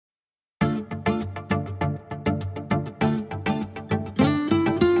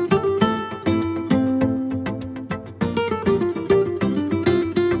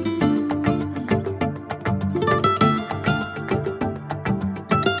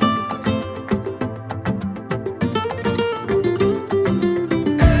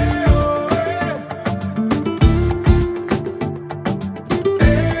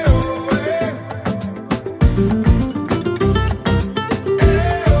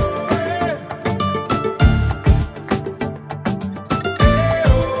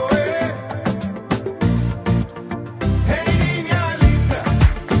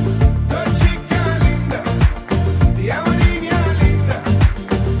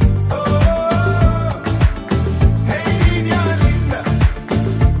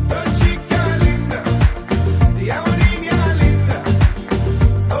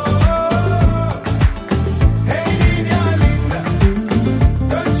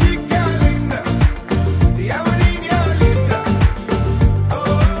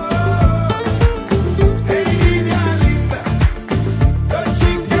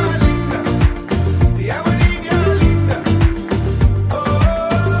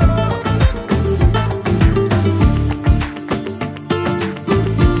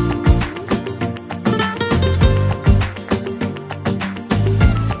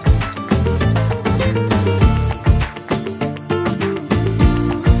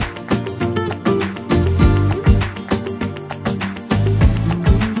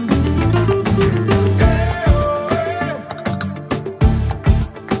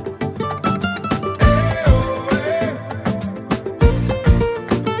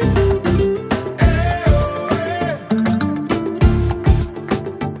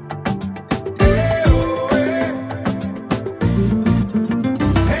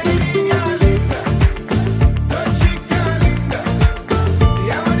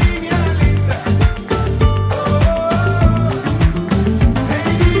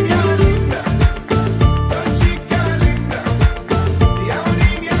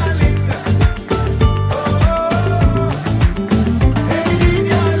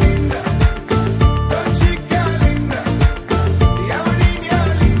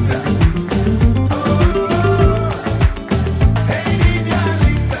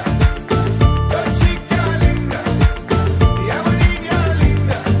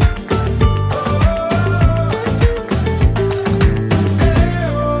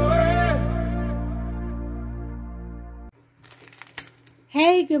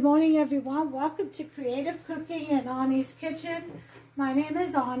good morning everyone. Welcome to Creative Cooking in Ani's Kitchen. My name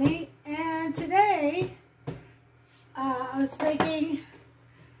is Ani, and today I was making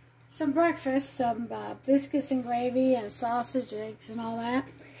some breakfast, some biscuits and gravy and sausage, eggs and all that.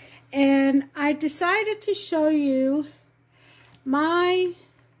 And I decided to show you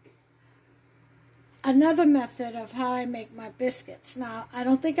another method of how I make my biscuits. Now, I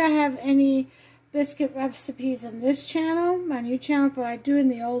don't think I have any biscuit recipes in this channel, my new channel, but I do in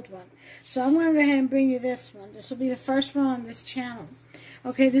the old one. So I'm going to go ahead and bring you this one. This will be the first one on this channel.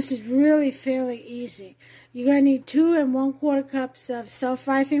 Okay, this is really fairly easy. You're going to need 2 1/4 cups of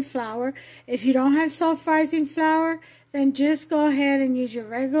self-rising flour. If you don't have self-rising flour, then just go ahead and use your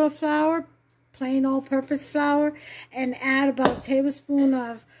regular flour, plain all-purpose flour, and add about a tablespoon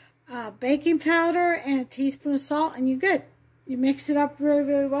of baking powder and a teaspoon of salt, and you're good. You mix it up really,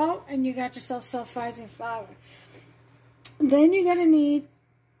 really well, and you got yourself self-rising flour. Then you're going to need,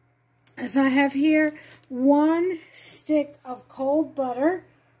 as I have here, 1 stick of cold butter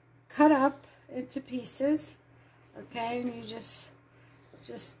cut up into pieces. Okay, and you just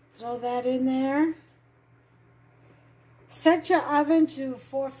throw that in there. Set your oven to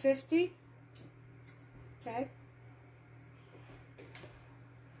 450. Okay.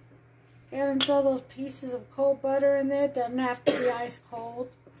 Go ahead and throw those pieces of cold butter in there. It doesn't have to be ice cold,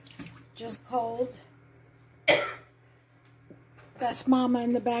 just cold. That's Mama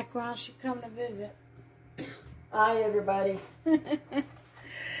in the background. She come to visit. Hi, everybody.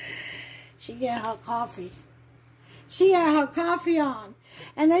 She getting her coffee. She got her coffee on.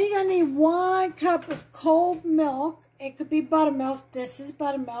 And then you're going to need 1 cup of cold milk. It could be buttermilk. This is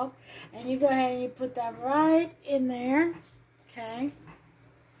buttermilk. And you go ahead and you put that right in there. Okay.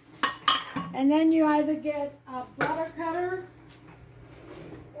 And then you either get a butter cutter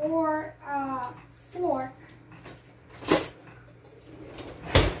or a fork.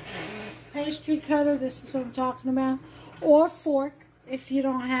 Pastry cutter, this is what I'm talking about. Or fork if you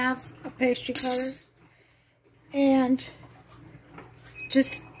don't have a pastry cutter. And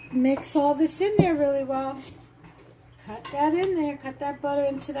just mix all this in there really well. Cut that in there. Cut that butter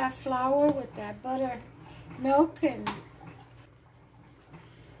into that flour with that buttermilk. And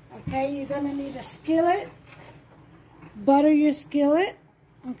okay, you're going to need a skillet. Butter your skillet.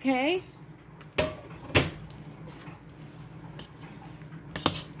 Okay.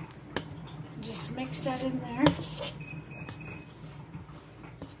 Just mix that in there.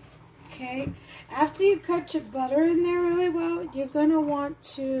 Okay. After you cut your butter in there really well, you're going to want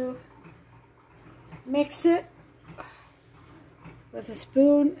to mix it with a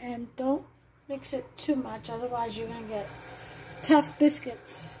spoon, and don't mix it too much, otherwise you're going to get tough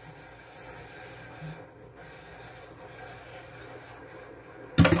biscuits.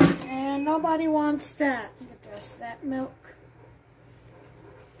 And nobody wants that with the rest of that milk.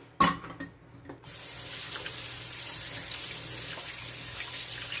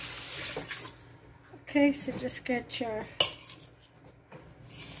 Okay, so just get your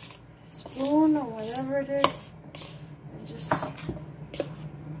spoon or whatever it is and just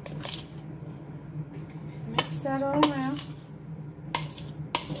mix that all around.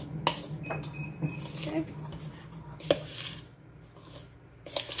 Okay.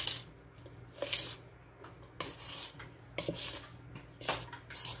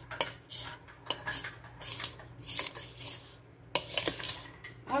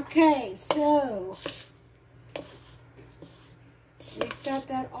 Okay, so we've got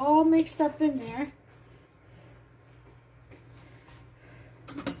that all mixed up in there.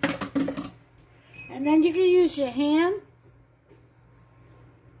 And then you can use your hand.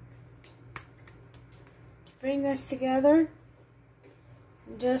 Bring this together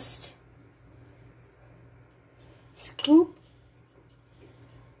and just scoop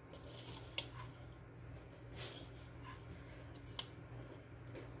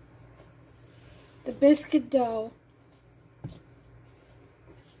the biscuit dough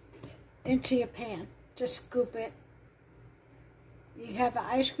into your pan. Just scoop it. You have an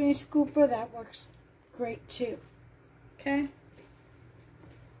ice cream scooper, that works great too. Okay?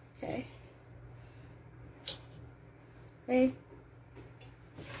 Okay. Okay.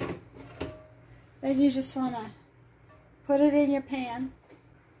 Then you just want to put it in your pan.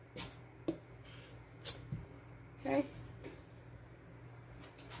 Okay?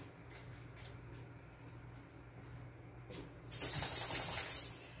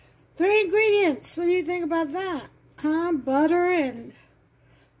 Three ingredients. What do you think about that? Butter and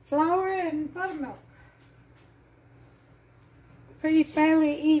flour and buttermilk. Pretty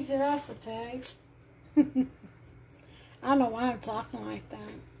fairly easy recipe. I don't know why I'm talking like that.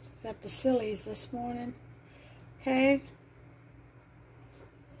 Got the sillies this morning. Okay.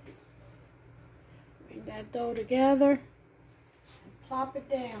 Bring that dough together and plop it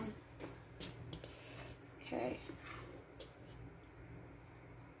down. Okay.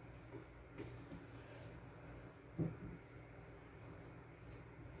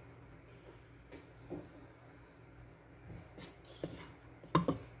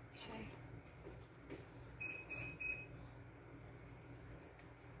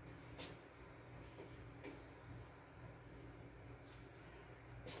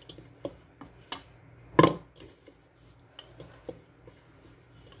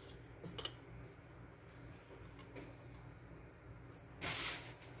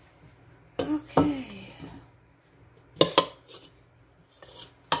 Okay.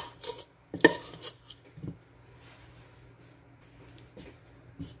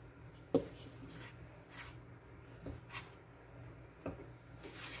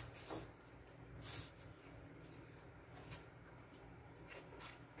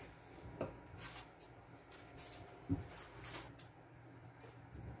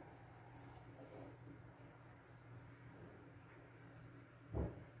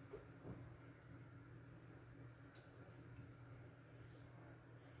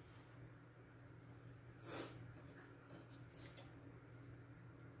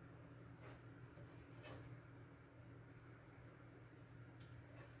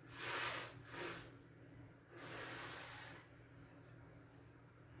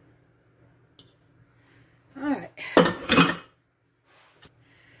 Alright.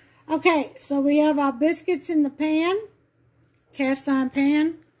 Okay, so we have our biscuits in the pan. Cast iron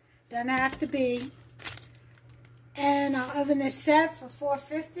pan. Doesn't have to be. And our oven is set for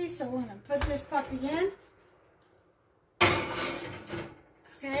 450, so we're going to put this puppy in.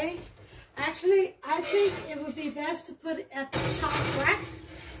 Okay. Actually, I think it would be best to put it at the top rack.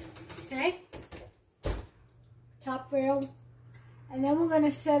 Okay. Top rail. And then we're going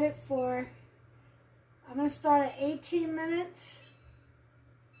to set it for, I'm going to start at 18 minutes.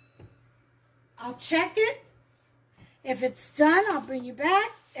 I'll check it. If it's done, I'll bring you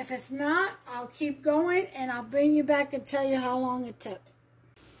back. If it's not, I'll keep going and I'll bring you back and tell you how long it took.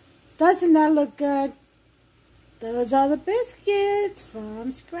 Doesn't that look good? Those are the biscuits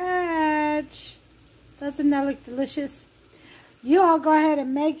from scratch. Doesn't that look delicious? You all go ahead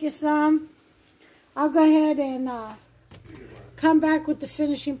and make you some. I'll go ahead and come back with the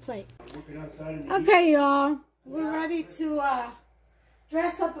finishing plate. Okay, y'all. We're ready to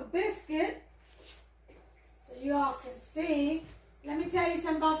dress up a biscuit so you all can see. Let me tell you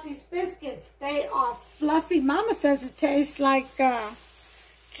something about these biscuits. They are fluffy. Mama says it tastes like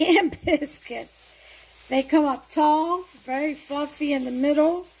canned biscuits. They come up tall, very fluffy in the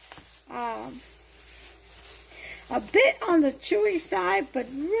middle. A bit on the chewy side, but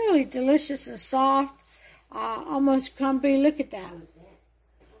really delicious and soft. Almost crumbly. Look at that.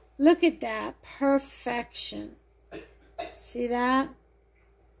 Look at that. Perfection. See that?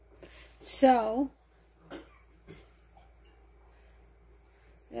 So,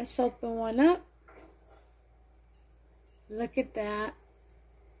 let's open one up. Look at that.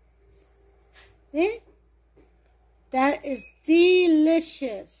 See? That is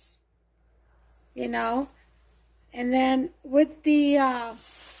delicious. You know? And then with the,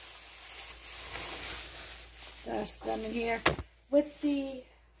 dust them in here. With the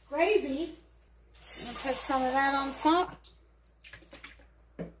gravy, I'm going to put some of that on top.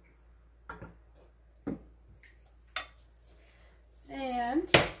 And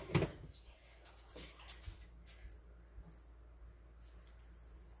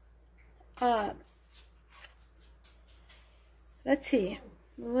let's see,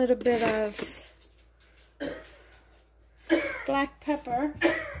 a little bit of black pepper.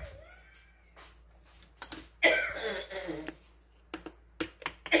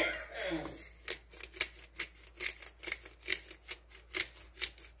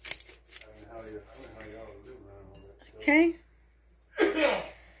 Okay.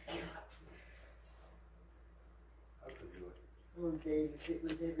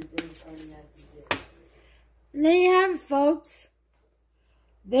 And there you have it, folks.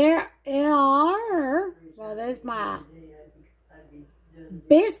 There are, well, there's my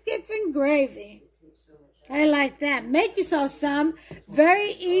biscuits and gravy. I like that. Make yourself some.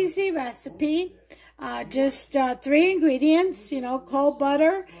 Very easy recipe. Just 3 ingredients, you know, cold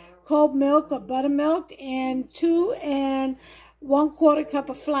butter, cold milk or buttermilk, and 2 and 1/4 cup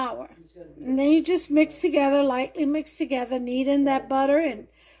of flour. And then you just mix together, lightly mix together, knead in that butter and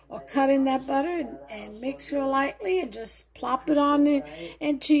or cut in that butter and mix real lightly and just plop it on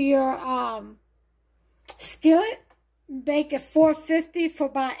into your skillet. Bake at 450 for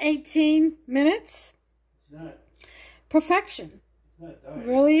about 18 minutes. Perfection. It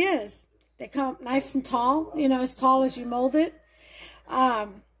really is. They come up nice and tall, you know, as tall as you mold it. I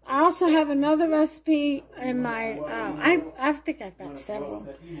also have another recipe in my, I think I've got several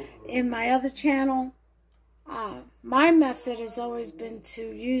in my other channel. My method has always been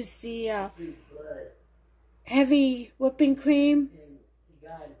to use the heavy whipping cream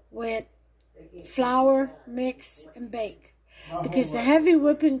with flour, mix, and bake. Because the heavy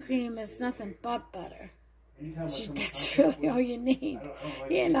whipping cream is nothing but butter. That's really all you need,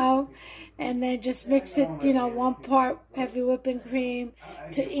 you know. And then just mix it, you know, 1 part heavy whipping cream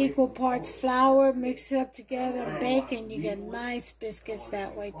to equal parts flour, mix it up together, and bake, and you get nice biscuits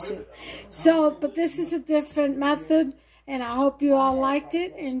that way too. So, but this is a different method, and I hope you all liked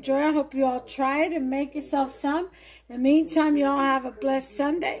it. Enjoy. I hope you all try it and make yourself some. In the meantime, you all have a blessed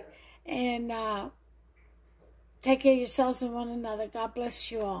Sunday, and take care of yourselves and one another. God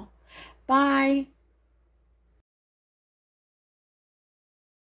bless you all. Bye.